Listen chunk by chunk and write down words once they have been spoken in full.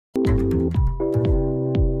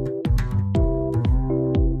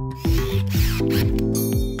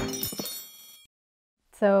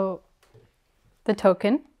So the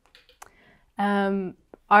token.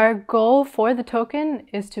 Our goal for the token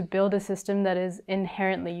is to build a system that is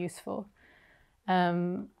inherently useful.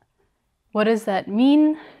 What does that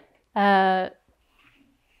mean?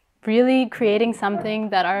 Really creating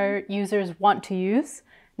something that our users want to use,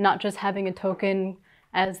 not just having a token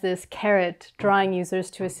as this carrot drawing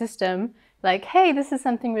users to a system, like, hey, this is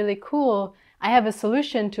something really cool. I have a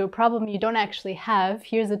solution to a problem you don't actually have.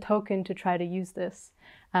 Here's a token to try to use this.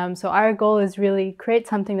 So our goal is really create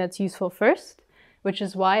something that's useful first, which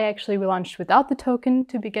is why actually we launched without the token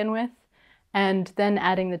to begin with, and then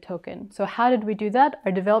adding the token. So how did we do that?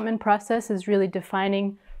 Our development process is really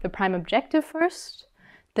defining the prime objective first.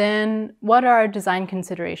 Then what are our design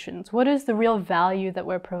considerations? What is the real value that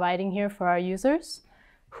we're providing here for our users?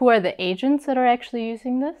 Who are the agents that are actually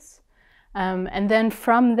using this? And then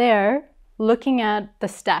from there, looking at the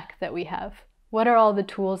stack that we have. What are all the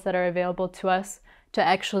tools that are available to us to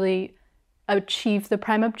actually achieve the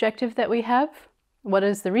prime objective that we have? What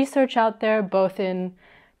is the research out there, both in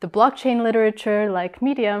the blockchain literature like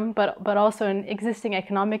Medium, but also in existing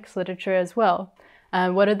economics literature as well?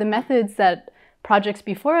 What are the methods that projects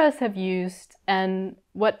before us have used, and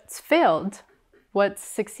what's failed, what's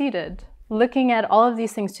succeeded? Looking at all of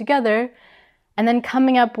these things together and then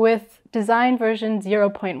coming up with design version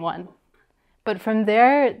 0.1. But from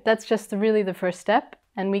there, that's just really the first step,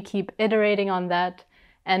 and we keep iterating on that,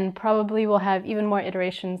 and probably will have even more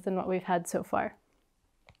iterations than what we've had so far.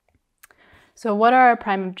 So what are our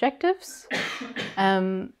prime objectives?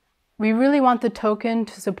 We really want the token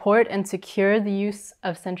to support and secure the use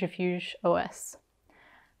of Centrifuge OS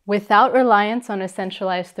without reliance on a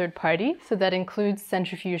centralized third party. So that includes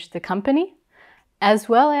Centrifuge, the company, as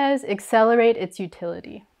well as accelerate its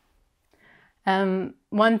utility.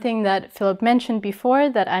 One thing that Philip mentioned before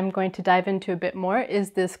that I'm going to dive into a bit more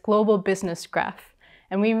is this global business graph.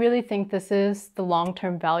 And we really think this is the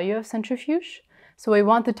long-term value of Centrifuge. So we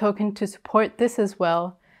want the token to support this as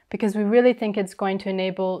well, because we really think it's going to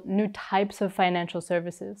enable new types of financial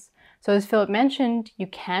services. So as Philip mentioned, you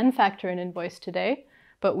can factor an invoice today,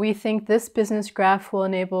 but we think this business graph will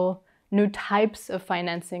enable new types of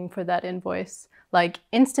financing for that invoice, like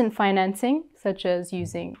instant financing, such as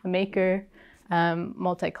using a maker,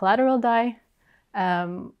 multi-collateral DAI,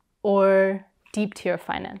 or deep tier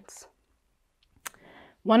finance.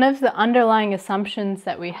 One of the underlying assumptions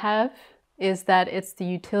that we have is that it's the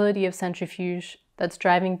utility of Centrifuge that's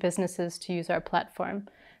driving businesses to use our platform.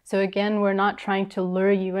 So again, we're not trying to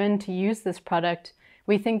lure you in to use this product.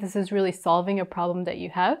 We think this is really solving a problem that you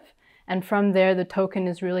have. And from there, the token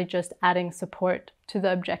is really just adding support to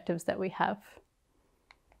the objectives that we have.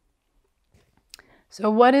 So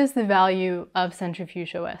what is the value of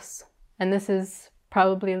Centrifuge OS? And this is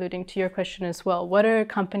probably alluding to your question as well. What are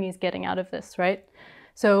companies getting out of this, right?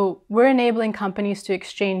 So we're enabling companies to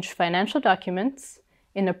exchange financial documents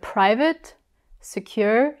in a private,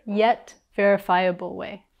 secure, yet verifiable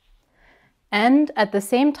way. And at the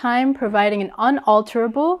same time, providing an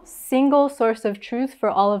unalterable single source of truth for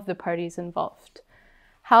all of the parties involved.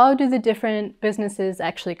 How do the different businesses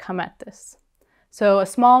actually come at this? So a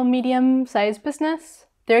small, medium-sized business,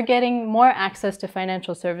 they're getting more access to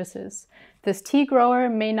financial services. This tea grower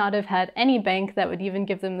may not have had any bank that would even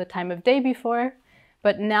give them the time of day before,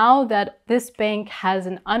 but now that this bank has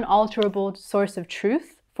an unalterable source of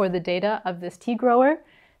truth for the data of this tea grower,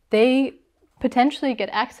 they potentially get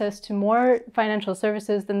access to more financial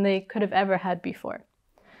services than they could have ever had before.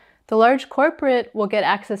 The large corporate will get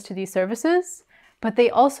access to these services, but they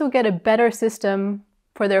also get a better system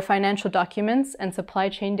for their financial documents and supply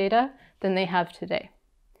chain data than they have today.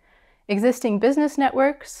 Existing business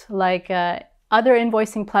networks like other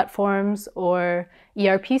invoicing platforms or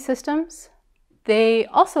ERP systems, they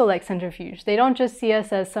also like Centrifuge. They don't just see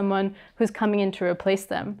us as someone who's coming in to replace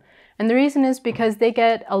them. And the reason is because they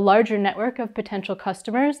get a larger network of potential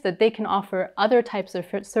customers that they can offer other types of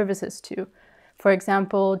services to. For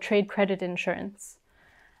example, trade credit insurance.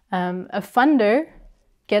 A funder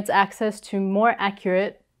gets access to more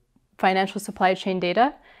accurate financial supply chain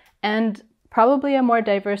data and probably a more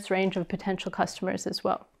diverse range of potential customers as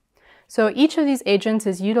well. So each of these agents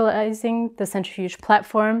is utilizing the Centrifuge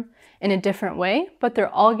platform in a different way, but they're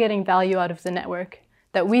all getting value out of the network,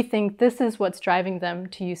 that we think this is what's driving them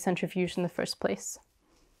to use Centrifuge in the first place.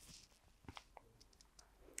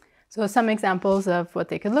 So some examples of what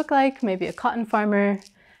they could look like, maybe a cotton farmer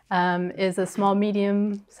is a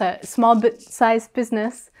small-sized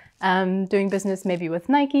business doing business maybe with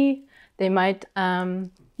Nike. They might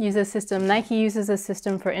use a system. Nike uses a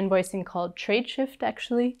system for invoicing called TradeShift,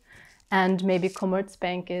 actually, and maybe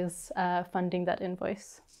Commerzbank is funding that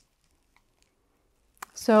invoice.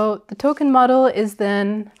 So the token model is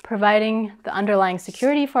then providing the underlying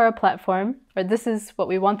security for our platform, or this is what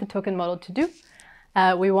we want the token model to do.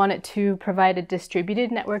 We want it to provide a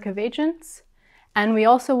distributed network of agents, and we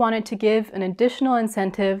also want it to give an additional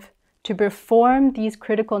incentive to perform these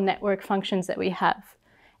critical network functions that we have,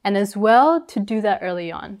 and as well to do that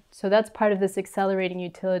early on. So that's part of this accelerating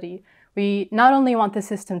utility. We not only want the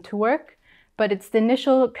system to work, but it's the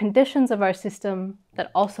initial conditions of our system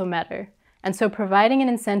that also matter. And so providing an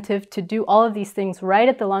incentive to do all of these things right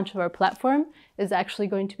at the launch of our platform is actually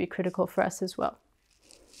going to be critical for us as well.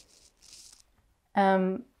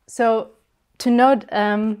 So to note,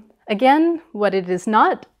 again, what it is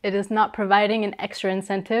not providing an extra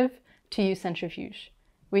incentive to use Centrifuge.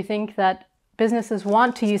 We think that businesses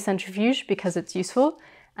want to use Centrifuge because it's useful,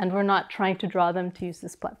 and we're not trying to draw them to use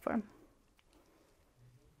this platform.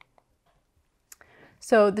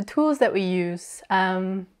 So the tools that we use,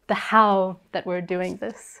 the how that we're doing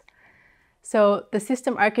this. So the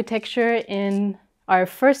system architecture in our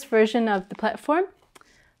first version of the platform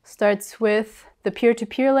starts with the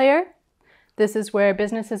peer-to-peer layer. This is where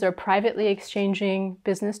businesses are privately exchanging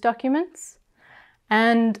business documents.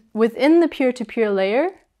 And within the peer-to-peer layer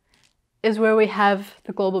is where we have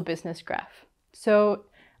the global business graph. So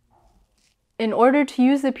in order to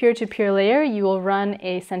use the peer-to-peer layer, you will run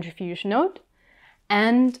a Centrifuge node.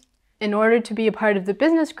 And in order to be a part of the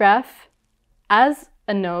business graph as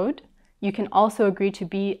a node, you can also agree to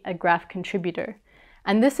be a graph contributor.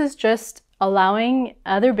 And this is just allowing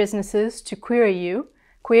other businesses to query you,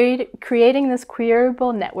 creating this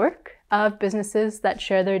queryable network of businesses that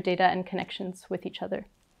share their data and connections with each other.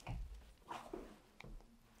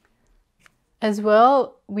 As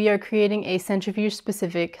well, we are creating a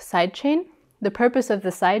Centrifuge-specific sidechain. The purpose of the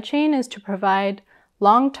sidechain is to provide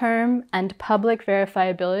long-term and public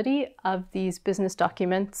verifiability of these business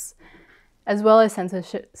documents, as well as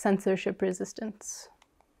censorship resistance.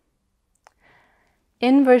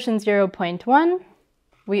 In version 0.1,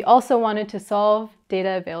 we also wanted to solve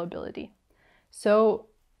data availability. So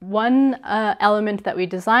one element that we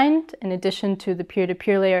designed, in addition to the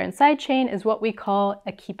peer-to-peer layer and sidechain, is what we call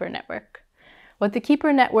a keeper network. What the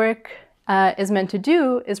keeper network is meant to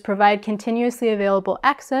do is provide continuously available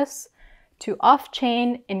access to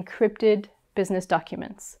off-chain encrypted business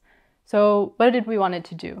documents. So what did we want it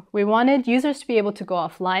to do? We wanted users to be able to go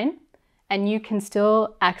offline, and you can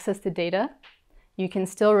still access the data. You can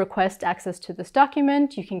still request access to this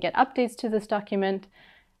document. You can get updates to this document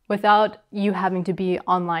without you having to be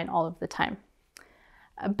online all of the time.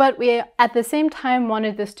 But we, at the same time,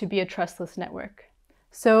 wanted this to be a trustless network.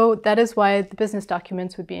 So that is why the business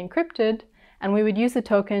documents would be encrypted, and we would use the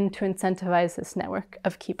token to incentivize this network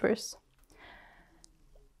of keepers.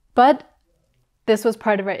 But this was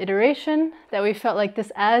part of our iteration that we felt like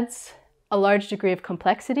this adds a large degree of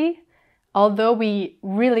complexity. Although we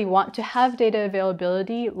really want to have data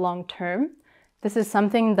availability long term, this is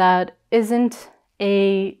something that isn't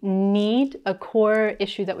a need, a core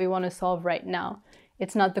issue that we want to solve right now.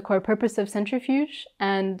 It's not the core purpose of Centrifuge,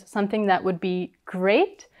 and something that would be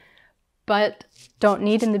great, but don't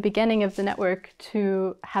need in the beginning of the network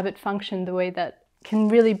to have it function the way that can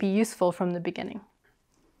really be useful from the beginning.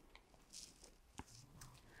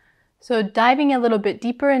 So diving a little bit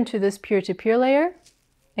deeper into this peer-to-peer layer,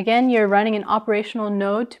 again, you're running an operational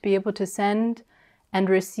node to be able to send and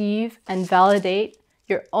receive and validate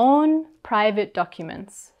your own private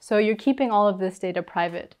documents. So you're keeping all of this data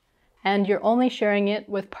private, and you're only sharing it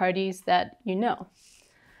with parties that you know.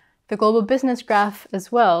 The global business graph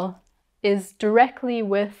as well is directly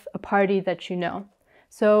with a party that you know.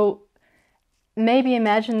 So maybe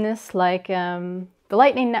imagine this like the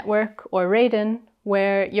Lightning Network or Raiden,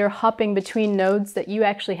 where you're hopping between nodes that you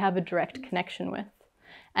actually have a direct connection with,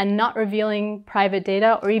 and not revealing private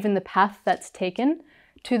data or even the path that's taken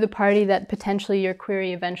to the party that potentially your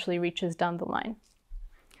query eventually reaches down the line.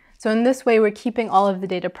 So in this way, we're keeping all of the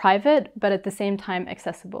data private, but at the same time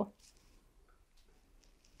accessible.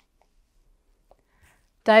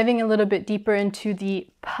 Diving a little bit deeper into the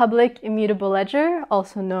public immutable ledger,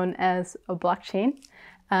 also known as a blockchain,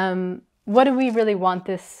 what do we really want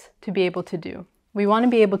this to be able to do? We want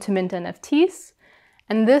to be able to mint NFTs,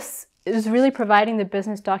 and this is really providing the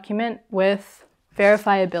business document with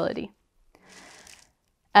verifiability.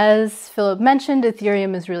 As Philip mentioned,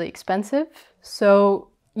 Ethereum is really expensive, so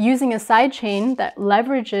using a sidechain that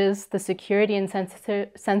leverages the security and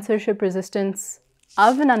censorship resistance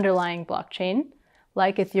of an underlying blockchain,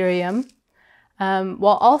 like Ethereum,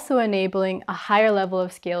 while also enabling a higher level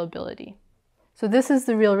of scalability. So this is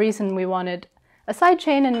the real reason we wanted a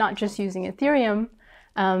sidechain and not just using Ethereum.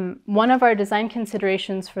 One of our design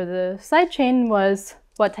considerations for the sidechain was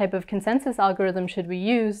what type of consensus algorithm should we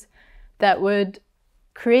use that would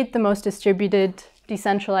create the most distributed,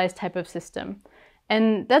 decentralized type of system.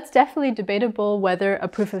 And that's definitely debatable whether a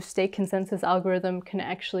proof-of-stake consensus algorithm can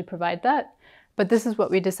actually provide that. But this is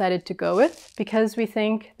what we decided to go with because we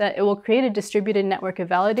think that it will create a distributed network of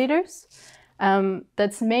validators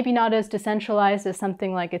that's maybe not as decentralized as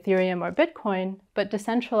something like Ethereum or Bitcoin, but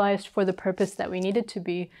decentralized for the purpose that we need it to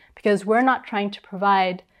be, because we're not trying to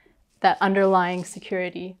provide that underlying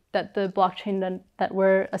security that the blockchain that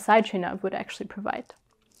we're a sidechain of would actually provide.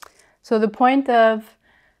 So the point of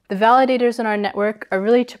the validators in our network are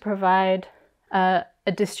really to provide a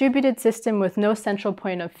distributed system with no central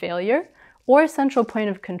point of failure or central point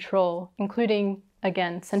of control, including,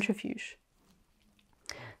 again, Centrifuge.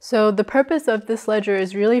 So the purpose of this ledger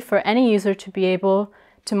is really for any user to be able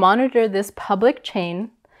to monitor this public chain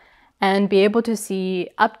and be able to see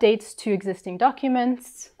updates to existing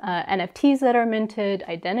documents, NFTs that are minted,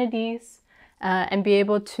 identities, and be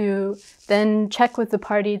able to then check with the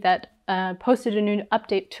party that posted a new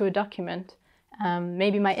update to a document.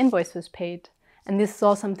 Maybe my invoice was paid. And this is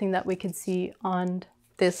all something that we could see on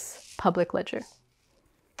this public ledger.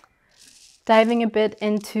 Diving a bit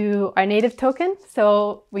into our native token.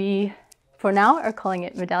 So we, for now, are calling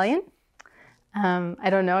it Medallion. I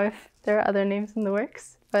don't know if there are other names in the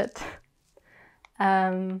works, but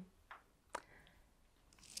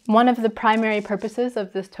one of the primary purposes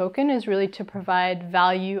of this token is really to provide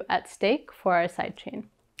value at stake for our sidechain,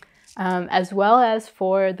 as well as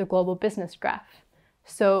for the global business graph.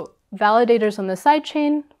 So validators on the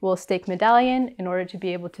sidechain will stake Medallion in order to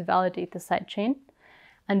be able to validate the sidechain.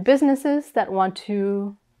 And businesses that want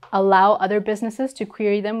to allow other businesses to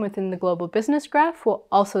query them within the global business graph will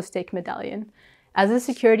also stake Medallion as a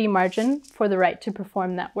security margin for the right to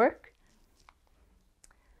perform that work.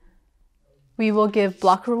 We will give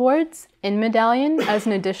block rewards in Medallion as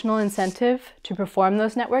an additional incentive to perform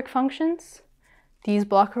those network functions. These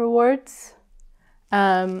block rewards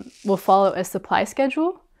will follow a supply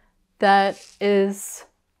schedule that is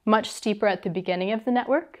much steeper at the beginning of the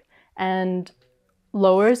network and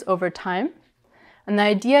lowers over time. And the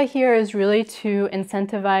idea here is really to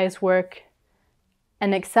incentivize work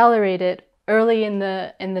and accelerate it early in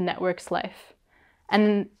the network's life.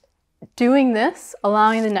 And doing this,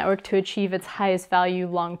 allowing the network to achieve its highest value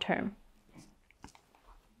long term.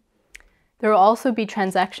 There will also be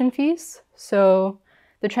transaction fees. So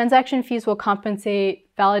the transaction fees will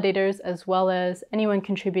compensate validators as well as anyone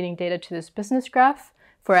contributing data to this business graph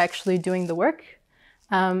for actually doing the work.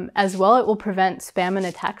 As well, it will prevent spam and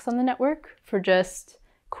attacks on the network for just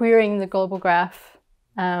querying the global graph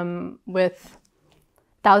with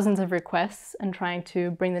thousands of requests and trying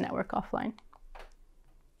to bring the network offline.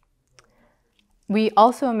 We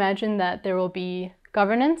also imagine that there will be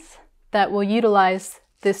governance that will utilize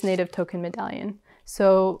this native token Medallion.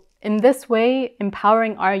 So in this way,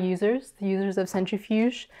 empowering our users, the users of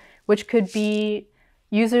Centrifuge, which could be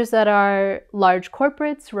users that are large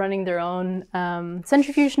corporates running their own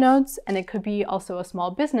Centrifuge nodes, and it could be also a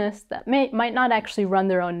small business that might not actually run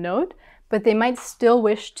their own node, but they might still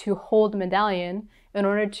wish to hold Medallion in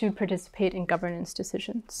order to participate in governance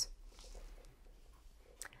decisions.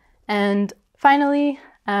 And finally,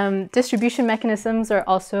 distribution mechanisms are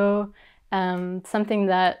also something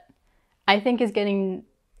that I think is getting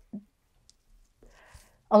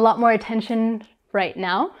a lot more attention right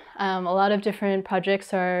now. A lot of different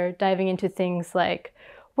projects are diving into things like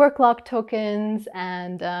work lock tokens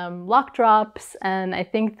and lock drops. And I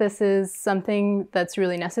think this is something that's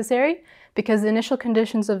really necessary because the initial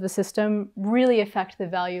conditions of the system really affect the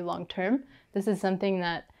value long term. This is something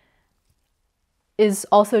that is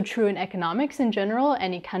also true in economics in general.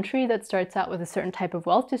 Any country that starts out with a certain type of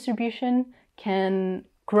wealth distribution can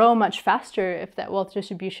grow much faster if that wealth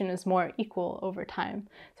distribution is more equal over time.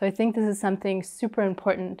 So I think this is something super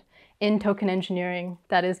important in token engineering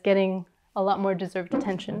that is getting a lot more deserved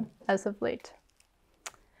attention as of late.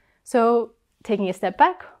 So taking a step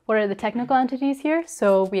back, what are the technical entities here?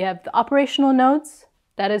 So we have the operational nodes,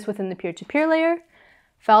 that is within the peer-to-peer layer,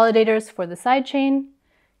 validators for the sidechain,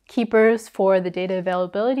 keepers for the data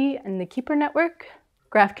availability and the keeper network,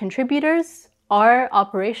 graph contributors are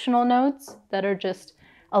operational nodes that are just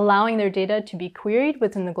allowing their data to be queried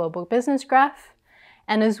within the global business graph,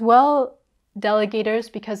 and as well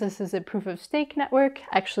delegators, because this is a proof of stake network,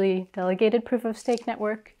 actually delegated proof of stake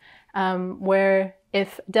network, where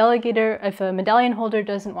if a medallion holder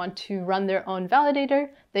doesn't want to run their own validator,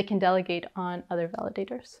 they can delegate on other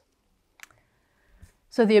validators.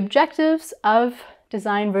 So the objectives of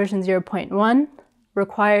design version 0.1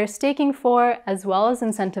 require staking for, as well as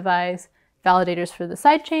incentivize, validators for the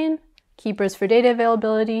sidechain, keepers for data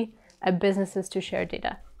availability, and businesses to share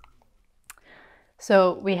data.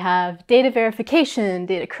 So we have data verification,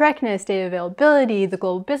 data correctness, data availability, the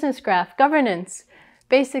global business graph, governance.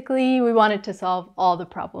 Basically, we wanted to solve all the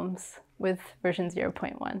problems with version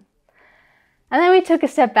 0.1. And then we took a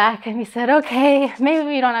step back and we said, okay, maybe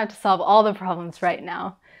we don't have to solve all the problems right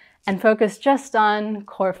now and focus just on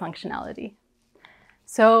core functionality.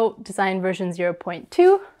 So design version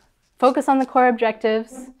 0.2, focus on the core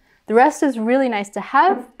objectives. The rest is really nice to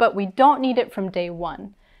have, but we don't need it from day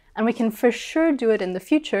one. And we can for sure do it in the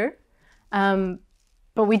future,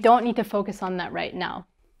 but we don't need to focus on that right now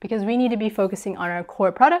because we need to be focusing on our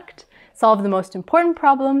core product, solve the most important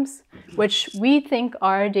problems, which we think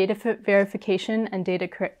are data verification and data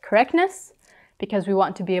correctness, because we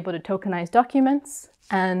want to be able to tokenize documents.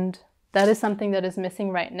 And that is something that is missing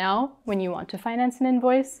right now when you want to finance an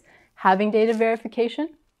invoice, having data verification.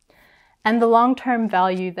 And the long-term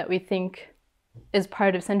value that we think is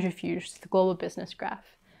part of Centrifuge, the global business graph.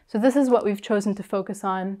 So this is what we've chosen to focus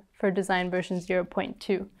on for design version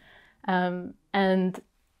 0.2. And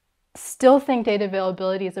still think data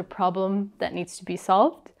availability is a problem that needs to be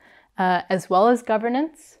solved, as well as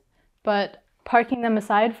governance, but parking them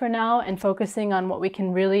aside for now and focusing on what we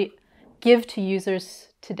can really give to users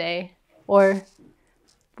today or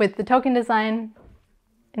with the token design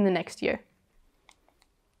in the next year.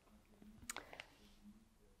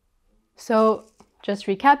 So just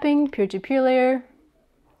recapping, P2P Layer,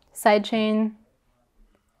 Sidechain,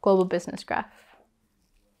 global business graph.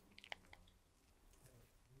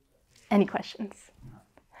 Any questions?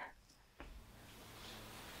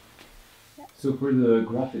 So for the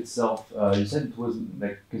graph itself, you said it was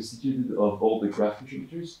like constituted of all the graph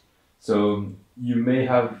contributors. So you may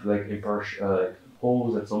have like a partial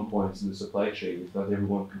holes at some points in the supply chain if not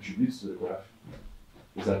everyone contributes to the graph.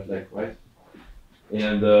 Is that like right?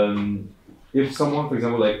 And if someone, for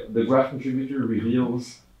example, like the graph contributor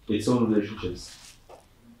reveals its own relationships.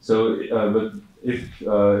 So, but if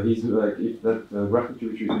if that graph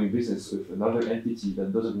contributor is doing business with another entity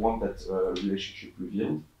that doesn't want that relationship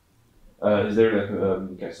revealed, is there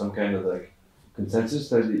like some kind of like consensus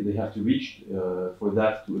that they have to reach for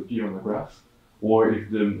that to appear on the graph? Or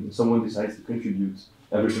if someone decides to contribute,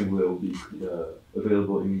 everything will be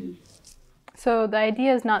available immediately? So the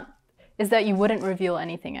idea is that you wouldn't reveal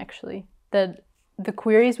anything actually. That the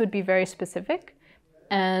queries would be very specific.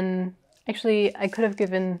 And actually, I could have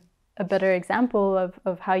given a better example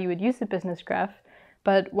of how you would use the business graph.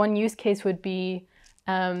 But one use case would be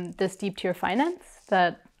this deep tier finance,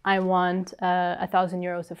 that I want 1,000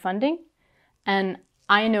 euros of funding. And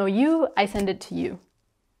I know you, I send it to you.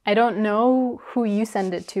 I don't know who you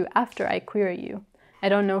send it to after I query you. I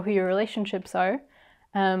don't know who your relationships are.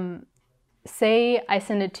 Say I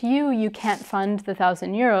send it to you, you can't fund the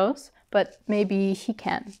 1,000 euros, but maybe he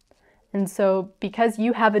can. And so because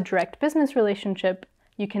you have a direct business relationship,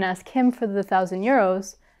 you can ask him for the 1,000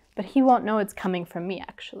 euros, but he won't know it's coming from me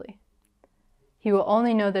actually. He will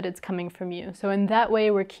only know that it's coming from you. So in that way,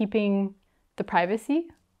 we're keeping the privacy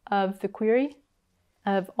of the query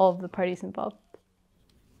of all of the parties involved.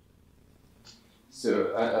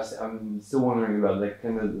 So I'm still wondering about like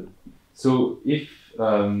kind of, so if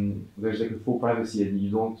there's like a full privacy and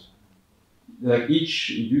you don't, like each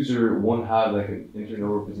user won't have like an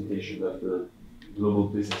internal representation of the global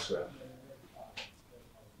business graph.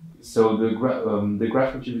 So the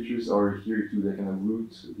graph contributors are here to like kind of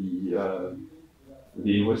route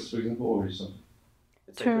the invoice, for example, or something.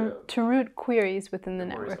 To route queries within the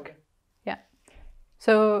network. Yeah.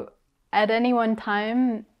 So at any one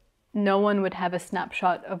time, no one would have a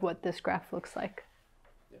snapshot of what this graph looks like.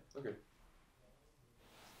 Yeah. Okay.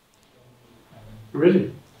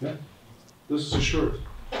 Really? Yeah. This is assured.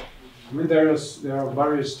 I mean, there are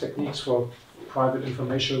various techniques for private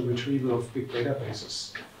information retrieval of big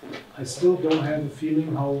databases. I still don't have a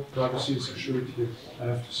feeling how privacy is assured here, I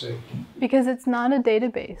have to say. Because it's not a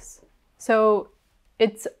database. So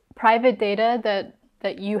it's private data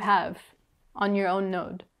that you have on your own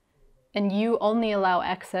node. And you only allow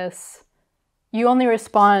access, you only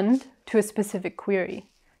respond to a specific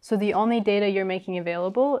query. So the only data you're making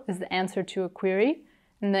available is the answer to a query.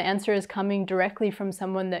 And the answer is coming directly from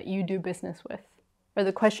someone that you do business with. Or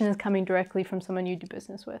the question is coming directly from someone you do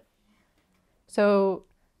business with. So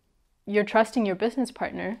you're trusting your business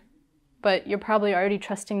partner, but you're probably already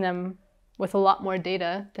trusting them with a lot more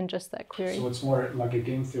data than just that query. So it's more like a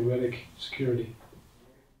game theoretic security.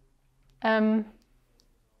 I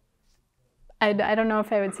don't know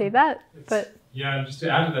if I would say that, but... Yeah, just to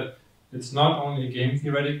add to that, it's not only a game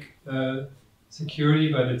theoretic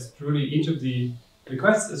security, but it's truly each of the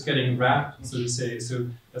requests is getting wrapped, so to say. So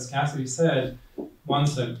as Cassidy said,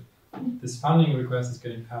 once that this funding request is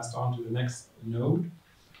getting passed on to the next node,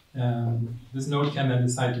 this node can then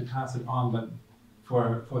decide to pass it on, but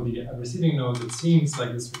for the receiving node, it seems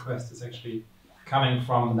like this request is actually coming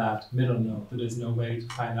from that middle node. There's no way to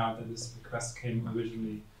find out that this request came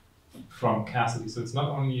originally from Cassidy. So it's not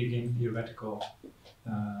only a game theoretical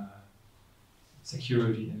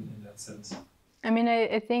security in that sense. I mean,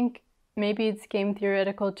 I think maybe it's game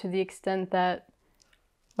theoretical to the extent that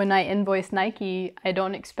when I invoice Nike, I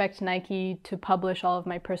don't expect Nike to publish all of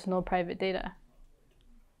my personal private data.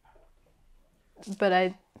 But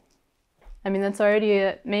I mean, that's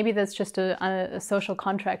already, maybe that's just a social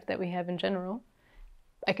contract that we have in general.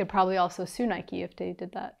 I could probably also sue Nike if they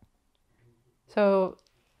did that. So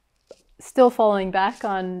still falling back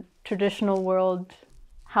on traditional world,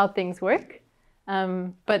 how things work.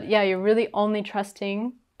 But yeah, you're really only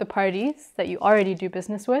trusting the parties that you already do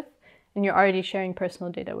business with and you're already sharing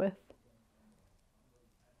personal data with.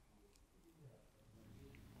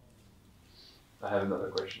 I have another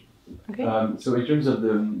question. Okay. So in terms of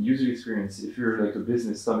the user experience, if you're like a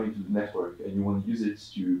business coming to the network and you want to use it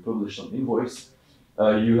to publish some invoice,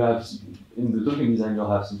 you have, in the token design, you'll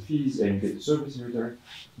have some fees and you get the service in return.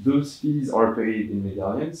 Those fees are paid in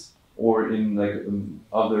medallions or in like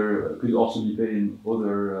other, could also be paid in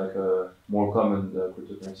other like more common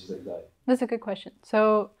cryptocurrencies like that. That's a good question.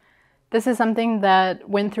 So this is something that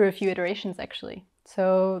went through a few iterations actually.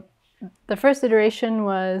 So the first iteration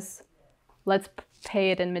was, let's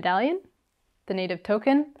pay it in medallion, the native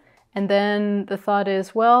token. And then the thought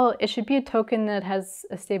is, well, it should be a token that has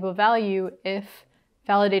a stable value if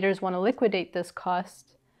validators want to liquidate this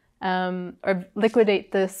cost or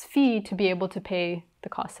liquidate this fee to be able to pay the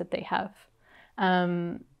costs that they have.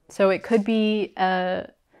 So it could be a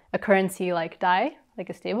currency like DAI, like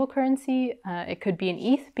a stable currency. It could be an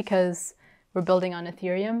ETH because we're building on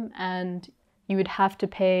Ethereum and you would have to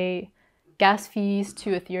pay gas fees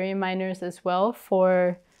to Ethereum miners as well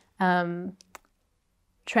for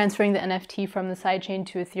transferring the NFT from the sidechain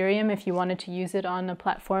to Ethereum if you wanted to use it on a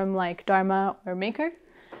platform like Dharma or Maker.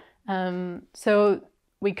 So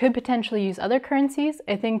we could potentially use other currencies.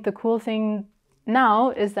 I think the cool thing now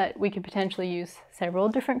is that we could potentially use several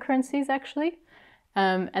different currencies actually.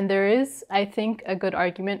 And there is, I think, a good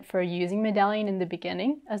argument for using Medallion in the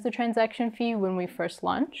beginning as the transaction fee when we first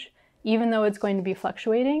launch. Even though it's going to be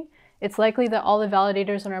fluctuating, it's likely that all the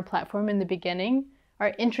validators on our platform in the beginning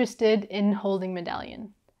are interested in holding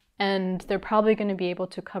Medallion. And they're probably going to be able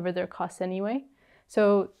to cover their costs anyway.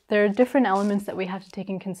 So there are different elements that we have to take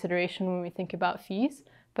in consideration when we think about fees.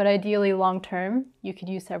 But ideally, long term, you could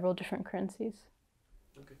use several different currencies.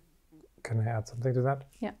 Okay. Can I add something to that?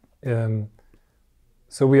 Yeah.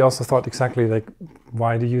 So we also thought exactly like,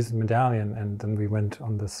 why do you use Medallion? And then we went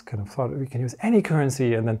on this kind of thought, we can use any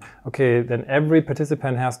currency. And then, okay, then every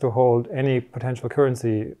participant has to hold any potential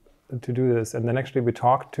currency to do this. And then actually we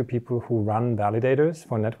talked to people who run validators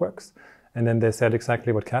for networks. And then they said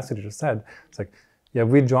exactly what Cassidy just said. It's like, yeah,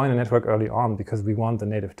 we joined a network early on because we want the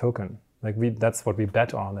native token. Like that's what we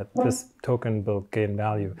bet on, that this token will gain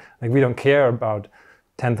value. Like we don't care about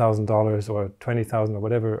 $10,000 or $20,000 or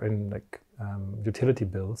whatever in like utility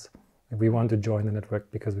bills. We want to join the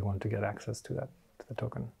network because we want to get access to that, to the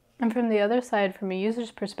token. And from the other side, from a user's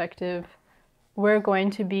perspective, we're going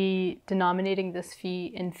to be denominating this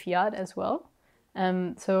fee in fiat as well.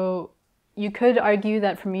 So you could argue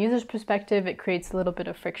that from a user's perspective, it creates a little bit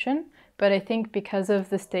of friction. But I think because of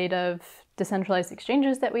the state of decentralized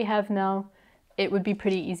exchanges that we have now, it would be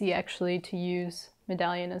pretty easy actually to use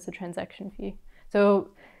Medallion as a transaction fee. So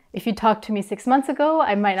if you talked to me 6 months ago,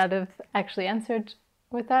 I might not have actually answered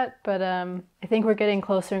with that, but I think we're getting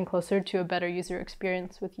closer and closer to a better user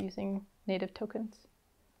experience with using native tokens.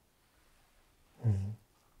 Mm-hmm.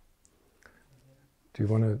 Do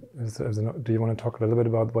you want to talk a little bit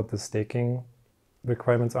about what the staking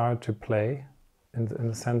requirements are to play, in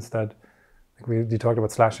the sense that like you talked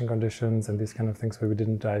about slashing conditions and these kind of things, where we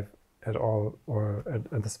didn't dive at all, or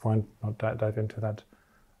at this point not dive into that.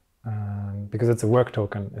 Because it's a work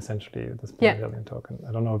token, essentially, this Medallion token.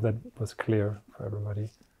 I don't know if that was clear for everybody.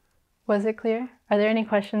 Was it clear? Are there any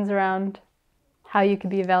questions around how you could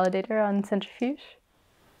be a validator on Centrifuge?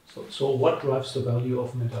 So what drives the value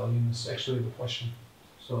of Medallion is actually the question.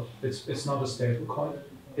 So it's not a stable coin.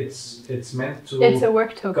 It's meant to It's a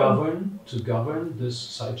work token. govern this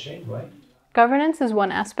sidechain, right? Governance is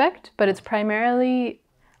one aspect, but it's primarily,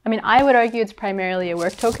 I mean, I would argue it's primarily a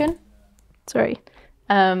work token. Sorry.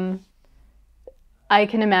 I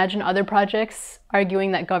can imagine other projects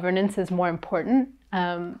arguing that governance is more important,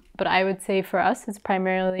 but I would say for us, it's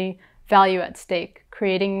primarily value at stake,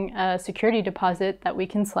 creating a security deposit that we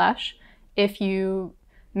can slash if you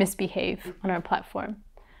misbehave on our platform.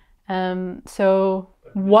 So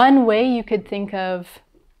one way you could think of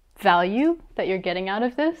value that you're getting out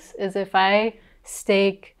of this is if I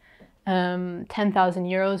stake 10,000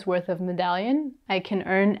 euros worth of medallion, I can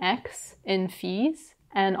earn X in fees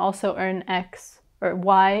and also earn X or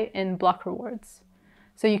Y in block rewards.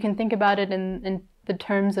 So you can think about it in the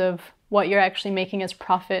terms of what you're actually making as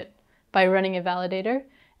profit by running a validator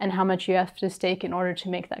and how much you have to stake in order to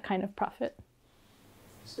make that kind of profit.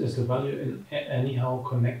 Is the value anyhow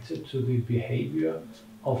connected to the behavior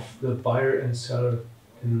of the buyer and seller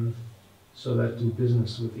so that do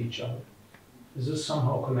business with each other? Is this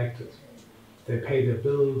somehow connected? They pay their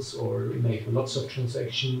bills or make lots of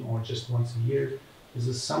transactions or just once a year. Is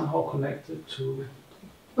this somehow connected to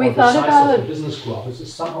the size of the business graph? Is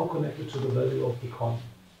this somehow connected to the value of the coin?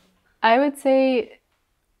 I would say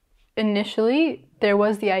initially there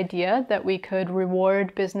was the idea that we could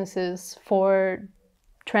reward businesses for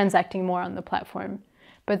transacting more on the platform.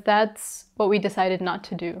 But that's what we decided not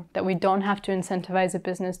to do, that we don't have to incentivize a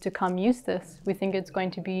business to come use this. We think it's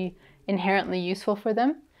going to be inherently useful for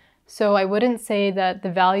them. So I wouldn't say that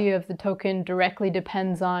the value of the token directly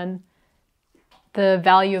depends on the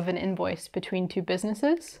value of an invoice between two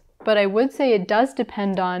businesses, but I would say it does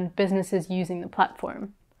depend on businesses using the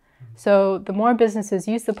platform. So the more businesses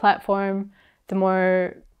use the platform, the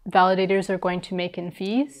more validators are going to make in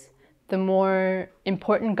fees, the more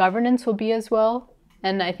important governance will be as well.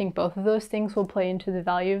 And I think both of those things will play into the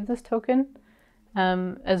value of this token,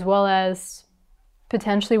 as well as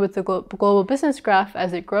potentially with the global business graph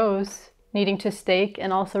as it grows, needing to stake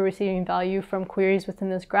and also receiving value from queries within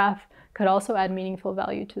this graph could also add meaningful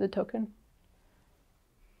value to the token.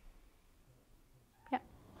 Yeah.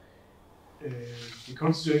 The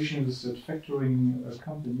consideration is that factoring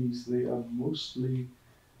companies, they are mostly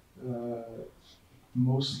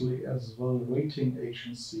as well rating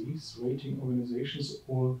agencies, rating organizations,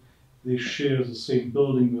 or they share the same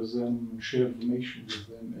building with them and share information with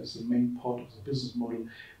them as the main part of the business model,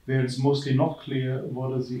 where it's mostly not clear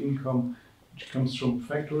what is the income which comes from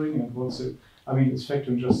factoring and what's it. I mean, it's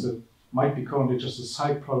factoring might be currently just a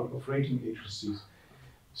side product of rating agencies.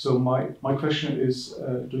 So my question is,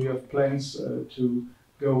 do you have plans to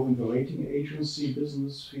go in the rating agency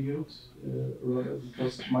business field,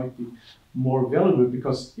 because it might be more valuable?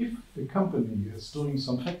 Because if the company is doing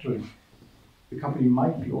some factoring, the company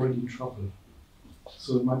might be already in trouble.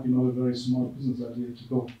 So it might be not a very smart business idea to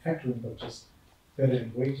go factoring, but just better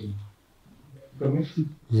in rating.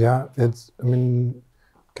 Yeah, I mean,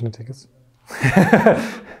 can I take this?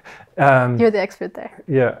 You're the expert there.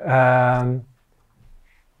 Yeah.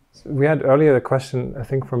 So we had earlier a question, I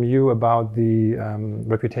think, from you about the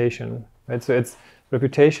reputation. Right? So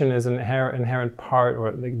reputation is an inherent part,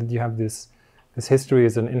 or like you have this history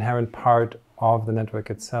is an inherent part of the network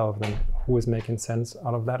itself. Then who is making sense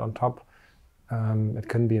out of that on top? It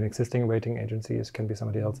can be an existing rating agency. It can be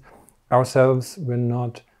somebody else. Ourselves,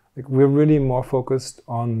 we're really more focused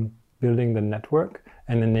on building the network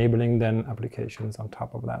and enabling then applications on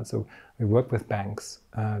top of that. So we work with banks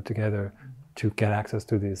together to get access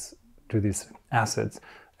to these assets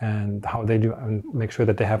and how they do, and make sure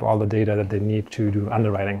that they have all the data that they need to do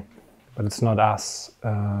underwriting. But it's not us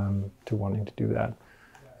to wanting to do that.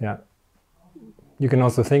 Yeah. You can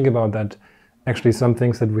also think about that. Actually, some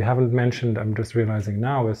things that we haven't mentioned, I'm just realizing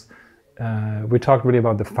now, is we talked really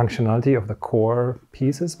about the functionality of the core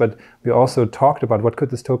pieces, but we also talked about what could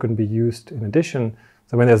this token be used in addition.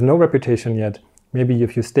 So when there's no reputation yet, maybe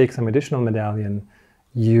if you stake some additional medallion,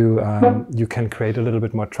 you can create a little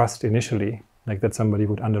bit more trust initially, like that somebody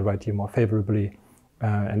would underwrite you more favorably,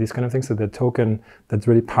 and these kind of things. So the token that's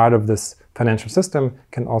really part of this financial system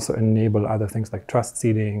can also enable other things like trust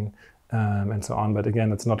seeding and so on. But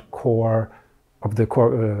again, it's not core of the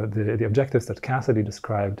objectives that Cassidy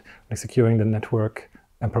described, like securing the network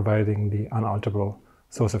and providing the unalterable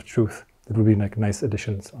source of truth. That would be like nice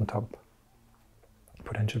additions on top,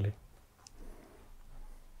 potentially.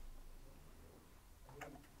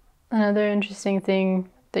 Another interesting thing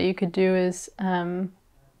that you could do is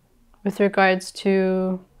with regards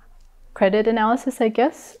to credit analysis, I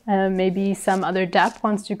guess. Maybe some other DApp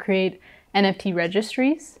wants to create NFT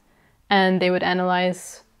registries, and they would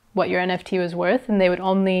analyze what your NFT was worth, and they would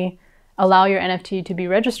only allow your NFT to be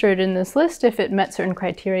registered in this list if it met certain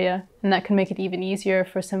criteria. And that can make it even easier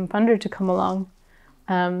for some funder to come along.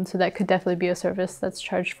 So that could definitely be a service that's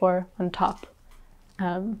charged for on top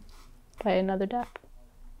by another dApp.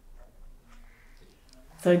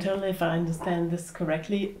 So totally, if I understand this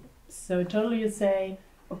correctly, so totally you say,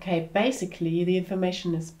 okay, basically the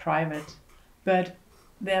information is private, but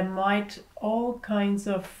there might all kinds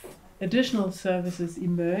of additional services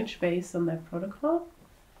emerge based on that protocol,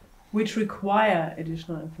 which require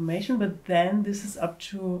additional information, but then this is up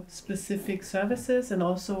to specific services and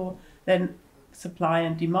also then supply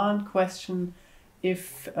and demand question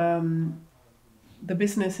if the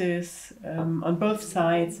businesses on both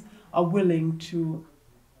sides are willing to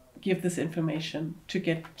give this information to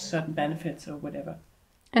get certain benefits or whatever.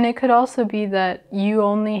 And it could also be that you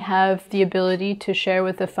only have the ability to share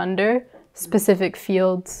with the funder specific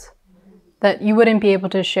fields, that you wouldn't be able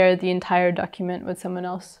to share the entire document with someone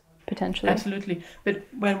else, potentially. Absolutely. But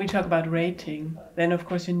when we talk about rating, then of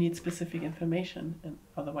course you need specific information, and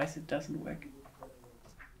otherwise it doesn't work.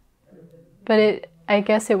 But I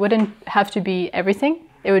guess it wouldn't have to be everything.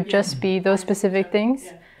 It would just be those specific things.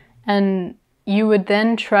 And you would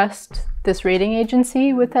then trust this rating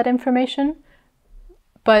agency with that information.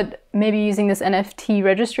 But maybe using this NFT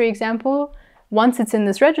registry example, once it's in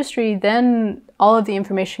this registry, then all of the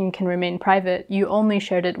information can remain private. You only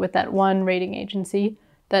shared it with that one rating agency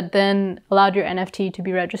that then allowed your NFT to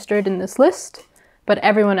be registered in this list, but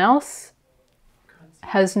everyone else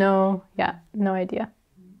has no idea.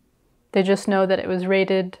 They just know that it was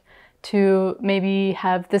rated to maybe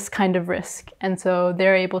have this kind of risk, and so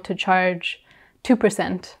they're able to charge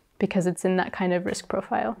 2% because it's in that kind of risk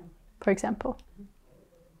profile, for example.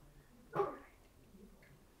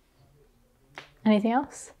 Anything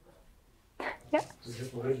else? Yeah. So you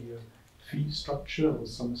have already a fee structure or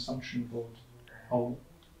some assumption about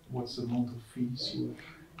what's the amount of fees you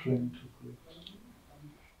plan to collect?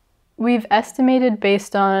 We've estimated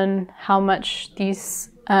based on how much these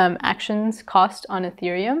actions cost on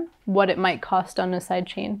Ethereum, what it might cost on a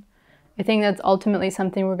sidechain. I think that's ultimately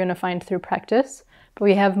something we're going to find through practice, but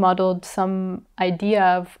we have modeled some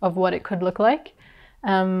idea of what it could look like.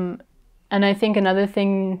 And I think another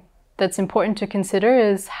thing that's important to consider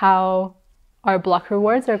is how our block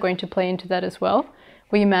rewards are going to play into that as well.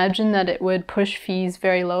 We imagine that it would push fees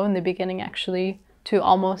very low in the beginning, actually, to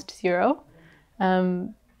almost zero,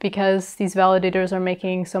 because these validators are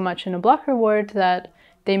making so much in a block reward that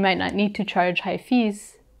they might not need to charge high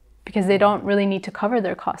fees because they don't really need to cover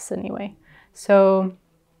their costs anyway. So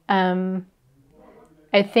I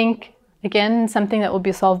think, again, something that will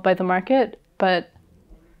be solved by the market, but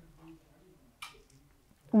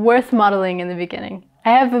worth modeling in the beginning.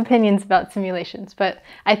 I have opinions about simulations, but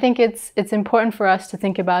I think it's important for us to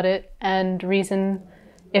think about it and reason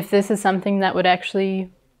if this is something that would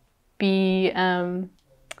actually be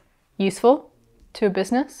useful to a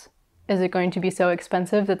business. Is it going to be so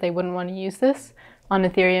expensive that they wouldn't want to use this? On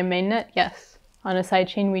Ethereum mainnet, yes. On a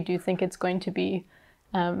sidechain, we do think it's going to be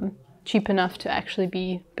cheap enough to actually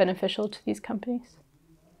be beneficial to these companies.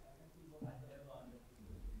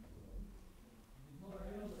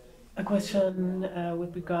 A question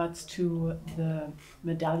with regards to the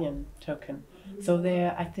medallion token. So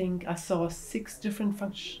there, I think I saw 6 different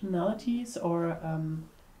functionalities or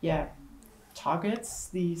targets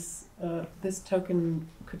this token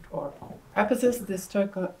could, or purposes this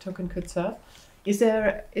token could serve. Is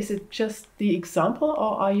it just the example,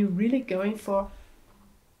 or are you really going for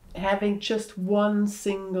having just one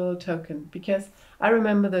single token? Because I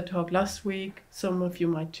remember the talk last week, some of you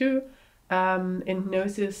might too, in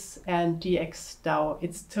Gnosis and DXDAO,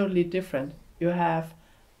 it's totally different. You have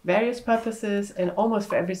various purposes and almost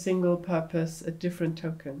for every single purpose a different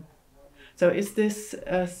token. So is this,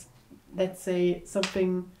 let's say,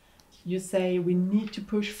 something you say we need to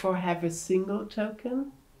push for have a single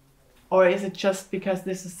token? Or is it just because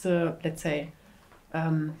this is, let's say,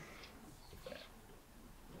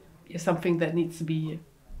 something that needs to be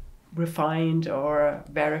refined or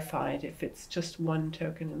verified if it's just one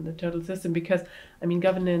token in the total system? Because, I mean,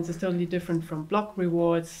 governance is totally different from block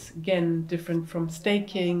rewards, again, different from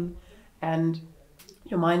staking, and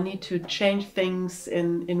you might need to change things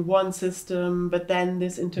in one system, but then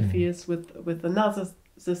this interferes with another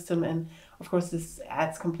system, and of course this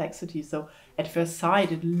adds complexity. So at first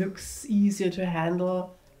sight it looks easier to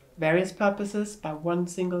handle various purposes by one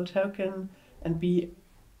single token and be,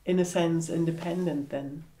 in a sense, independent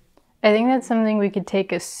then. I think that's something we could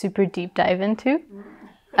take a super deep dive into,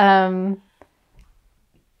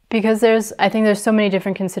 because I think there's so many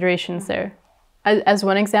different considerations there. As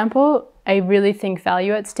one example, I really think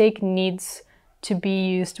value at stake needs to be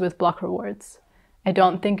used with block rewards. I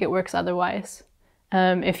don't think it works otherwise.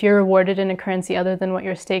 If you're rewarded in a currency other than what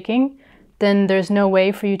you're staking, then there's no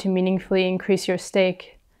way for you to meaningfully increase your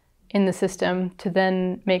stake in the system to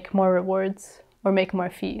then make more rewards or make more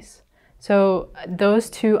fees. So those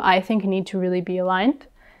two, I think, need to really be aligned.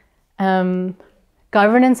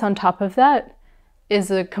 Governance on top of that is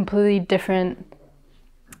a completely different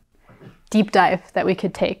deep dive that we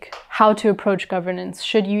could take. How to approach governance.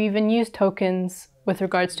 Should you even use tokens with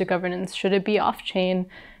regards to governance? Should it be off-chain?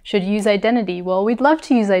 Should you use identity? Well, we'd love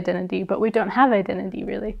to use identity, but we don't have identity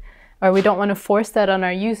really. Or we don't want to force that on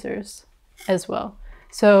our users as well.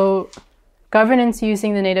 So governance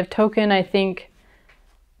using the native token, I think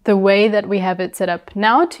the way that we have it set up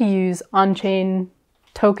now to use on-chain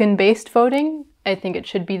token-based voting, I think it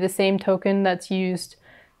should be the same token that's used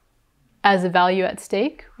as a value at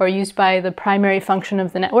stake or used by the primary function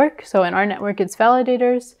of the network. So in our network, it's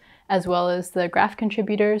validators as well as the graph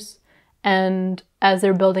contributors. And as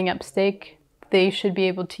they're building up stake, they should be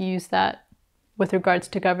able to use that with regards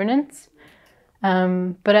to governance.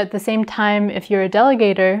 But at the same time, if you're a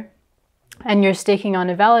delegator and you're staking on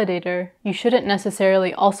a validator, you shouldn't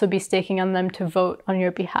necessarily also be staking on them to vote on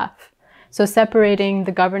your behalf. So separating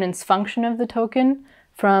the governance function of the token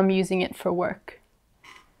from using it for work.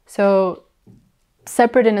 So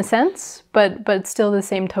separate in a sense, but still the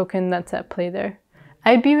same token that's at play there.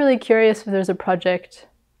 I'd be really curious if there's a project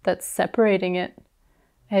that's separating it.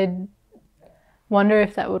 I'd wonder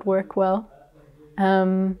if that would work well.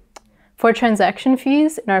 For transaction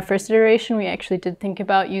fees, in our first iteration, we actually did think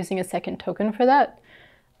about using a second token for that.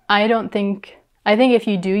 I think if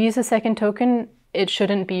you do use a second token, it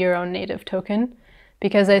shouldn't be your own native token,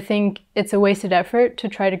 because I think it's a wasted effort to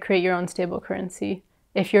try to create your own stable currency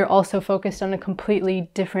if you're also focused on a completely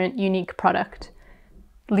different, unique product.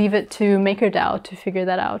 Leave it to MakerDAO to figure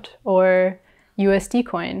that out, or USD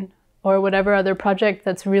Coin, or whatever other project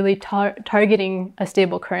that's really targeting a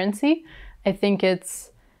stable currency. I think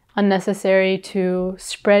it's unnecessary to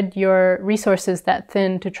spread your resources that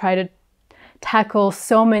thin to try to tackle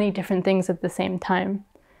so many different things at the same time.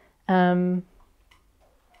 I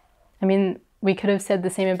mean, we could have said the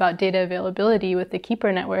same about data availability with the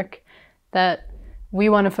Keeper network, that we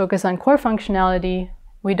want to focus on core functionality.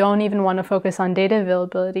 We don't even want to focus on data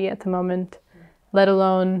availability at the moment, let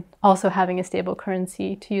alone also having a stable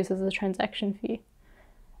currency to use as a transaction fee.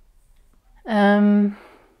 I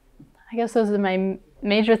guess those are my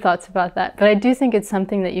major thoughts about that. But I do think it's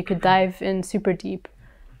something that you could dive in super deep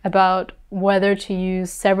about whether to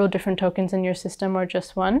use several different tokens in your system or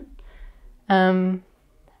just one.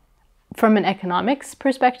 From an economics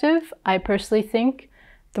perspective, I personally think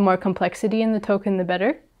the more complexity in the token, the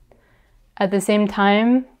better. At the same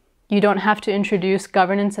time, you don't have to introduce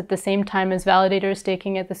governance at the same time as validators,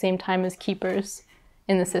 staking at the same time as keepers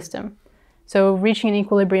in the system. So reaching an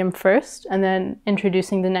equilibrium first and then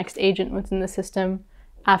introducing the next agent within the system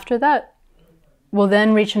after that will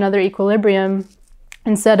then reach another equilibrium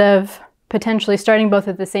instead of potentially starting both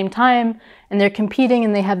at the same time and they're competing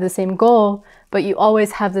and they have the same goal, but you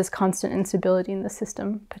always have this constant instability in the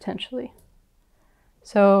system potentially.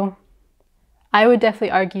 So I would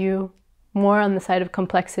definitely argue more on the side of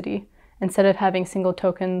complexity instead of having single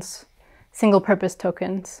tokens, single purpose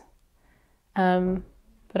tokens.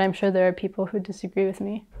 But I'm sure there are people who disagree with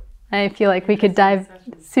me. I feel like we could dive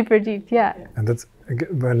super deep, yeah. And that's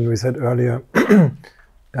when we said earlier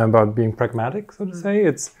about being pragmatic, so to say.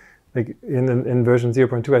 It's like in version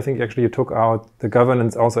 0.2, I think actually you took out the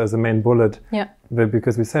governance also as a main bullet. Yeah.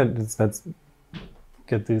 Because we said let's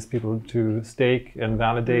get these people to stake and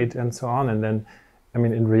validate and so on. And then, I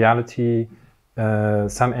mean, in reality,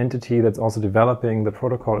 some entity that's also developing the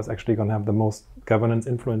protocol is actually going to have the most governance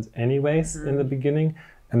influence anyways in the beginning.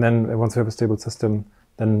 And then once we have a stable system,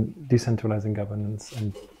 then decentralizing governance.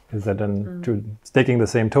 And is that then to staking the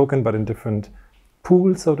same token but in different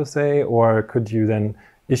pools, so to say? Or could you then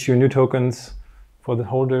issue new tokens for the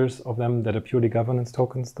holders of them that are purely governance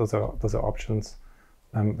tokens? Those are options.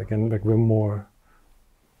 Again, like we're more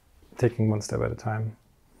taking one step at a time.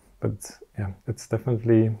 But yeah, it's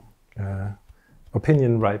definitely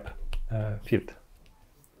opinion ripe field.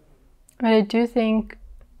 But I do think,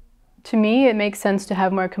 to me, it makes sense to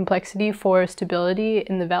have more complexity for stability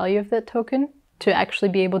in the value of that token to actually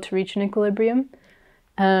be able to reach an equilibrium.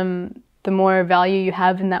 The more value you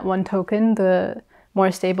have in that one token, the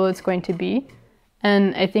more stable it's going to be.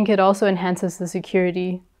 And I think it also enhances the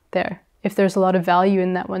security there. If there's a lot of value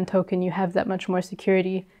in that one token, you have that much more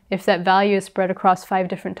security. If that value is spread across 5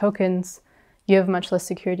 different tokens, you have much less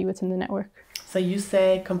security within the network. So you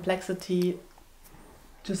say complexity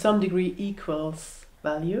to some degree equals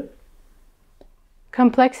value?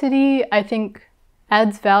 Complexity, I think,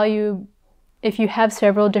 adds value if you have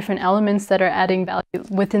several different elements that are adding value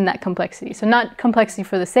within that complexity. So not complexity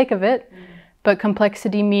for the sake of it, but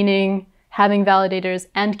complexity meaning having validators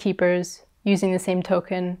and keepers using the same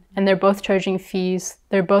token, and they're both charging fees,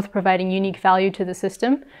 they're both providing unique value to the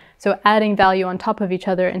system. So adding value on top of each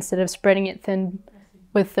other instead of spreading it thin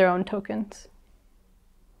with their own tokens.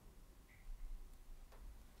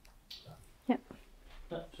 Yeah.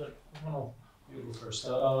 You go first.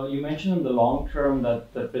 You mentioned in the long term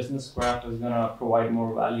that the business graph is going to provide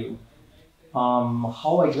more value.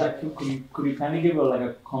 How exactly could you kind of give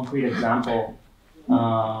a concrete example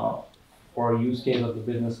for a use case of the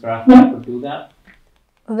business graph that could do that?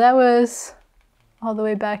 Well, that was all the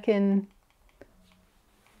way back in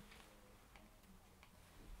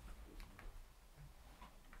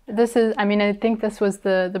I think this was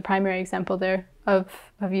the primary example there of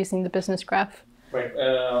using the business graph. Right.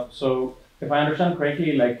 So if I understand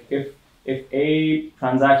correctly, like if A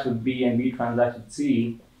transacts with B and B transacts with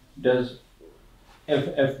C,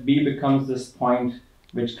 if B becomes this point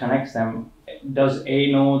which connects them, does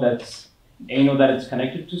A know that it's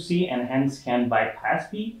connected to C and hence can bypass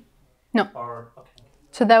B? No. Okay.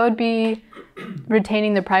 So that would be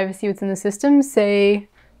retaining the privacy within the system. Say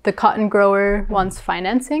the cotton grower wants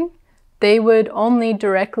financing, they would only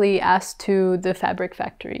directly ask to the fabric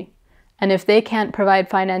factory. And if they can't provide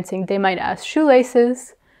financing, they might ask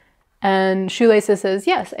Shoelaces, and Shoelaces says,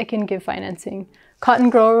 yes, I can give financing. Cotton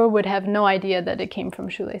grower would have no idea that it came from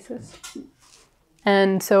Shoelaces.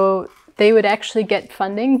 And so they would actually get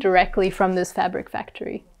funding directly from this fabric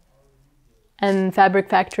factory. And fabric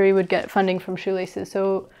factory would get funding from Shoelaces.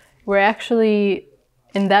 So we're actually,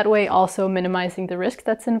 in that way, also minimizing the risk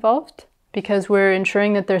that's involved, because we're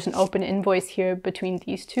ensuring that there's an open invoice here between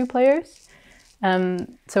these two players.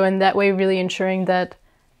 So in that way, really ensuring that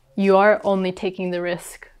you are only taking the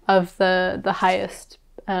risk of the highest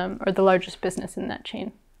or the largest business in that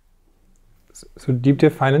chain. So deep tier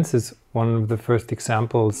finance is one of the first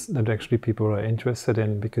examples that actually people are interested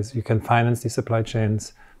in, because you can finance these supply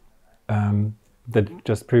chains that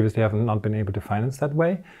just previously have not been able to finance that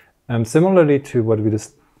way. Similarly to what we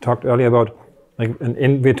just talked earlier about, like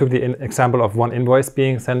we took the example of one invoice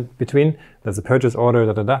being sent between, there's a purchase order,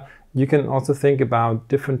 You can also think about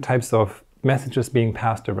different types of messages being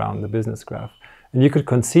passed around the business graph. And you could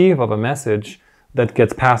conceive of a message that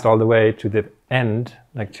gets passed all the way to the end,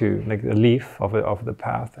 like a leaf of the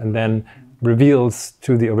path, and then reveals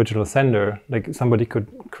to the original sender. Like somebody could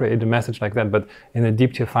create a message like that, but in a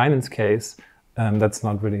deep tier finance case, that's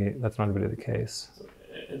not really the case. So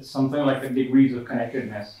it's something like the degrees of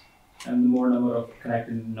connectedness, and the more number of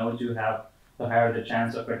connected nodes you have, the higher the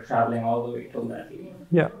chance of it traveling all the way till that leaf.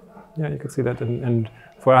 Yeah, you could see that. And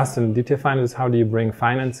for us in deep tier finance, how do you bring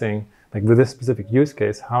financing, like with this specific use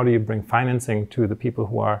case, how do you bring financing to the people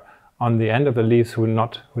who are on the end of the leaves who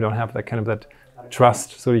don't have that kind of that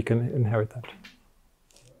trust, so you can inherit that?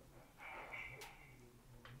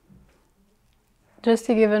 Just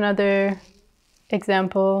to give another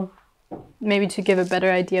example, maybe to give a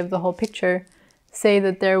better idea of the whole picture, say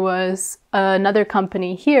that there was another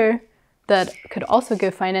company here that could also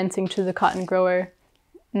give financing to the cotton grower.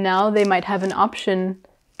 Now they might have an option,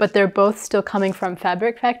 but they're both still coming from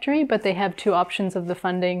fabric factory, but they have two options of the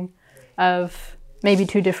funding of maybe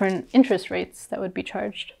two different interest rates that would be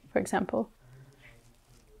charged, for example.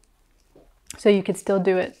 So you could still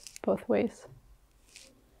do it both ways.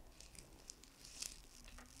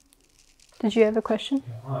 Did you have a question?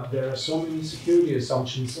 There are so many security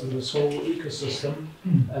assumptions in this whole ecosystem,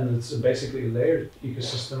 and it's basically a layered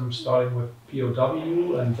ecosystem starting with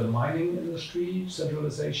POW and the mining industry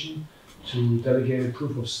centralization to delegated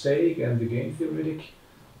proof of stake and the game theoretic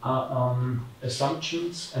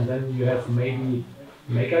assumptions, and then you have maybe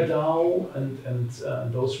MegaDAO and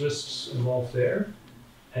those risks involved there.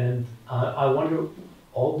 And I wonder,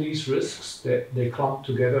 all these risks, they clump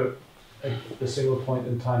together at a single point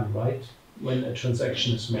in time, right? When a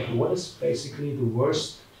transaction is made. What is basically the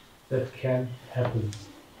worst that can happen?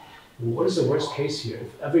 What is the worst case here?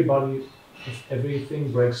 If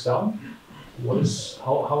everything breaks down,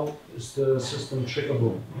 how is the system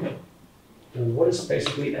triggerable? What is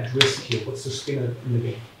basically at risk here? What's the skin in the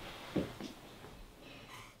game?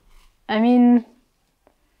 I mean,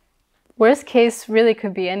 worst case really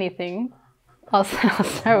could be anything. I'll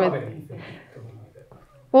start with...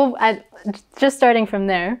 Well, just starting from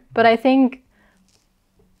there, but I think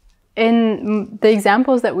in the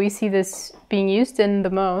examples that we see this being used in the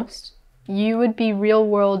most, you would be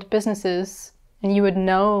real-world businesses and you would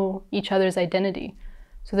know each other's identity.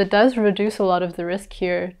 So that does reduce a lot of the risk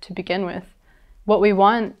here to begin with. What we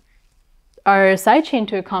want our sidechain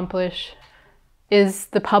to accomplish is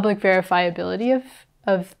the public verifiability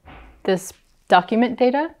of this document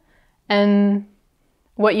data. And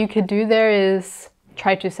what you could do there is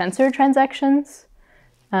try to censor transactions.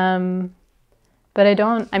 But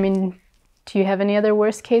I mean, do you have any other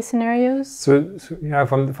worst case scenarios? So yeah,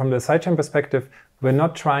 from the sidechain perspective, we're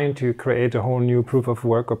not trying to create a whole new proof of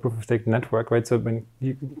work or proof of stake network, right? So when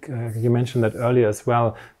you mentioned that earlier as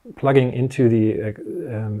well, plugging into the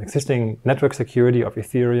existing network security of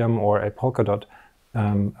Ethereum or a Polkadot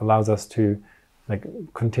allows us to like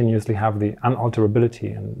continuously have the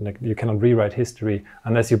unalterability, and like you cannot rewrite history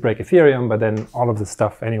unless you break Ethereum, but then all of the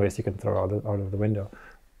stuff anyways you can throw out of the window.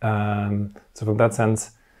 So from that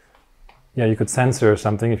sense, yeah, you could censor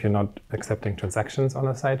something if you're not accepting transactions on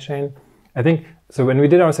a sidechain. I think, so when we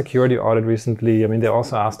did our security audit recently, I mean, they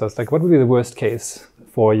also asked us, like, what would be the worst case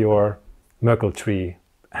for your Merkle tree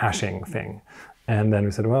hashing thing? And then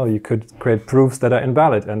we said, well, you could create proofs that are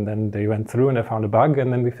invalid. And then they went through and they found a bug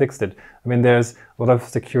and then we fixed it. I mean, there's a lot of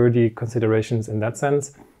security considerations in that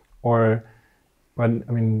sense. But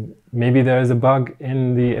I mean, maybe there is a bug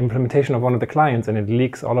in the implementation of one of the clients and it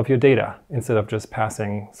leaks all of your data instead of just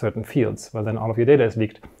passing certain fields. Well, then all of your data is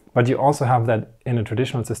leaked. But you also have that in a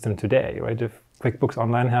traditional system today, right? If QuickBooks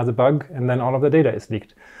Online has a bug and then all of the data is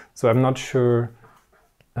leaked. So I'm not sure,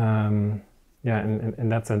 in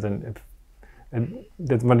that sense, and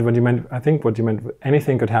that's what you meant. I think what you meant,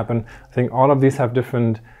 anything could happen. I think all of these have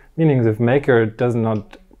different meanings. If Maker does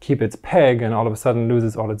not keep its peg and all of a sudden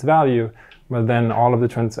loses all its value, well, then all of the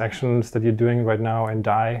transactions that you're doing right now in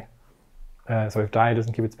DAI, so if DAI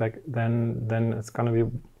doesn't keep its peg, then it's going to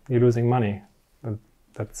be, you're losing money.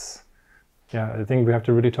 That's, yeah, I think we have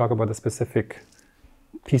to really talk about the specific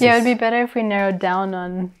pieces. Yeah, it would be better if we narrowed down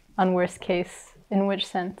on worst case, in which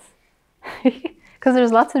sense. Because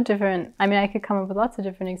there's lots of different, I mean, I could come up with lots of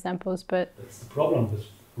different examples, but... That's the problem with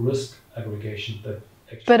risk aggregation.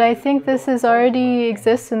 But I think this already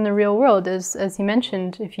exists in the real world, as you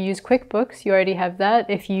mentioned. If you use QuickBooks, you already have that.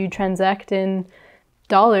 If you transact in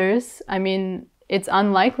dollars, I mean, it's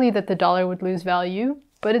unlikely that the dollar would lose value,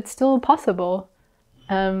 but it's still possible.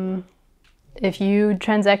 If you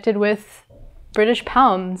transacted with British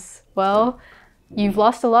pounds, well, you've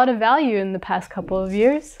lost a lot of value in the past couple of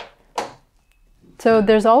years. So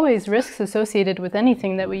there's always risks associated with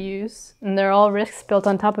anything that we use, and they're all risks built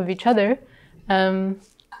on top of each other.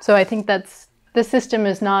 So I think the system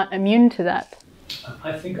is not immune to that.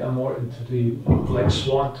 I think I'm more into the black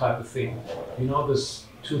swan type of thing. You know, this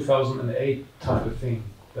 2008 type of thing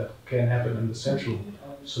that can happen in the central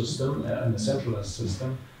system, in the centralized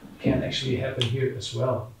system, can actually happen here as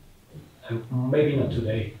well. And maybe not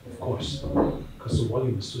today, of course, because the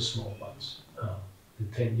volume is too small, but in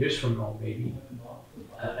 10 years from now, maybe.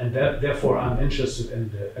 And therefore, I'm interested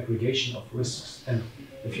in the aggregation of risks. And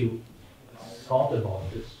if you thought about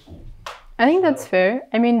this. I think that's fair.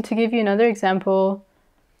 I mean, to give you another example,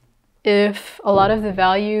 if a lot of the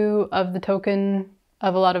value of the token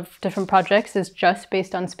of a lot of different projects is just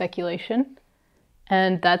based on speculation,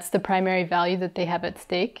 and that's the primary value that they have at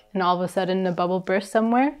stake, and all of a sudden a bubble bursts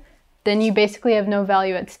somewhere, then you basically have no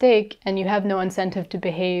value at stake and you have no incentive to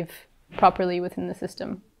behave properly within the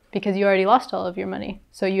system because you already lost all of your money,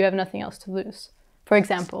 so you have nothing else to lose, for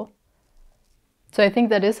example. So I think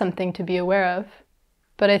that is something to be aware of.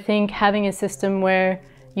 But I think having a system where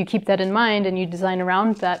you keep that in mind and you design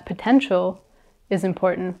around that potential is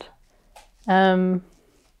important. Designing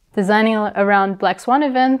around black swan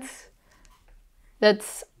events,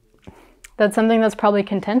 that's something that's probably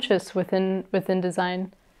contentious within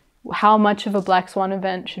design. How much of a black swan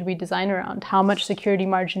event should we design around? How much security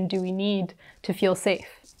margin do we need to feel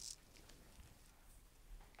safe?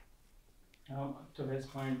 To this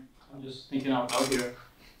point, I'm just thinking out loud here.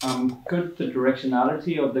 Could the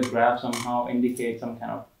directionality of the graph somehow indicate some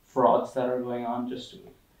kind of frauds that are going on? Just to,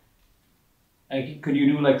 like, could you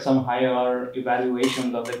do like some higher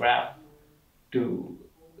evaluations of the graph to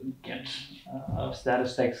get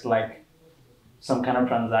statistics like some kind of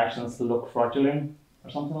transactions to look fraudulent or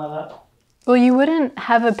something like that? Well, you wouldn't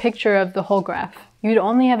have a picture of the whole graph. You'd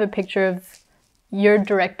only have a picture of your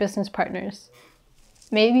direct business partners.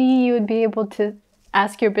 Maybe you would be able to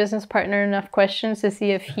ask your business partner enough questions to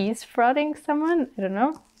see if he's frauding someone. I don't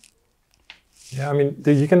know. Yeah, I mean,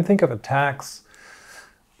 you can think of attacks.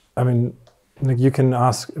 I mean, like you can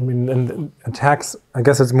ask, I mean, and attacks, I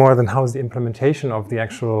guess it's more than how's the implementation of the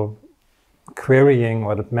actual querying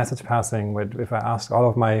or the message passing. If I ask all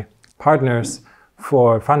of my partners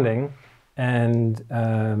for funding and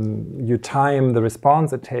you time the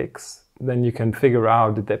response it takes, then you can figure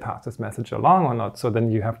out, did they pass this message along or not? So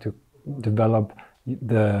then you have to develop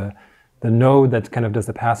the node that kind of does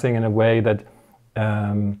the passing in a way that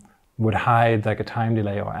would hide like a time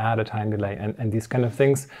delay or add a time delay and these kind of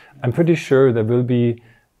things. I'm pretty sure there will be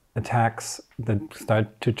attacks that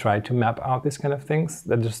start to try to map out these kind of things.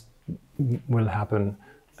 That just will happen.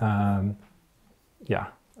 Yeah,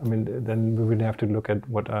 I mean, then we would have to look at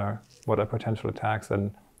what are potential attacks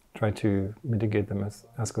and try to mitigate them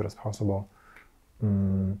as good as possible.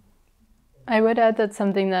 I would add that's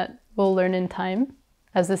something that we'll learn in time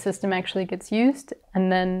as the system actually gets used,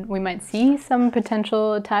 and then we might see some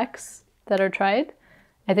potential attacks that are tried.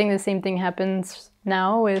 I think the same thing happens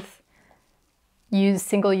now with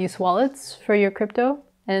single-use wallets for your crypto,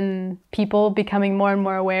 and people becoming more and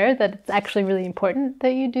more aware that it's actually really important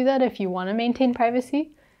that you do that if you want to maintain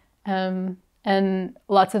privacy. And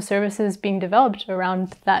lots of services being developed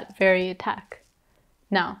around that very attack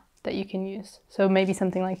now that you can use. So maybe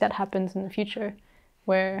something like that happens in the future,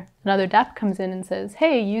 where another dApp comes in and says,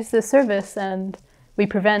 hey, use this service and we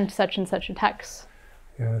prevent such and such attacks.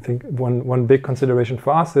 Yeah, I think one big consideration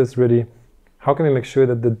for us is really, how can we make sure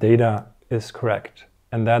that the data is correct?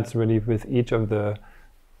 And that's really with each of the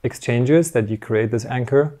exchanges that you create this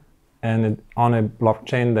anchor and on a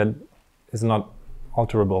blockchain that is not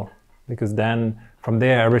alterable, because then from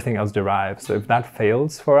there everything else derives. So if that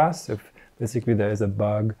fails for us, if basically there is a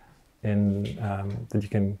bug in that you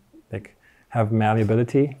can like have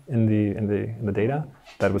malleability in the data,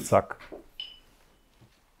 that would suck.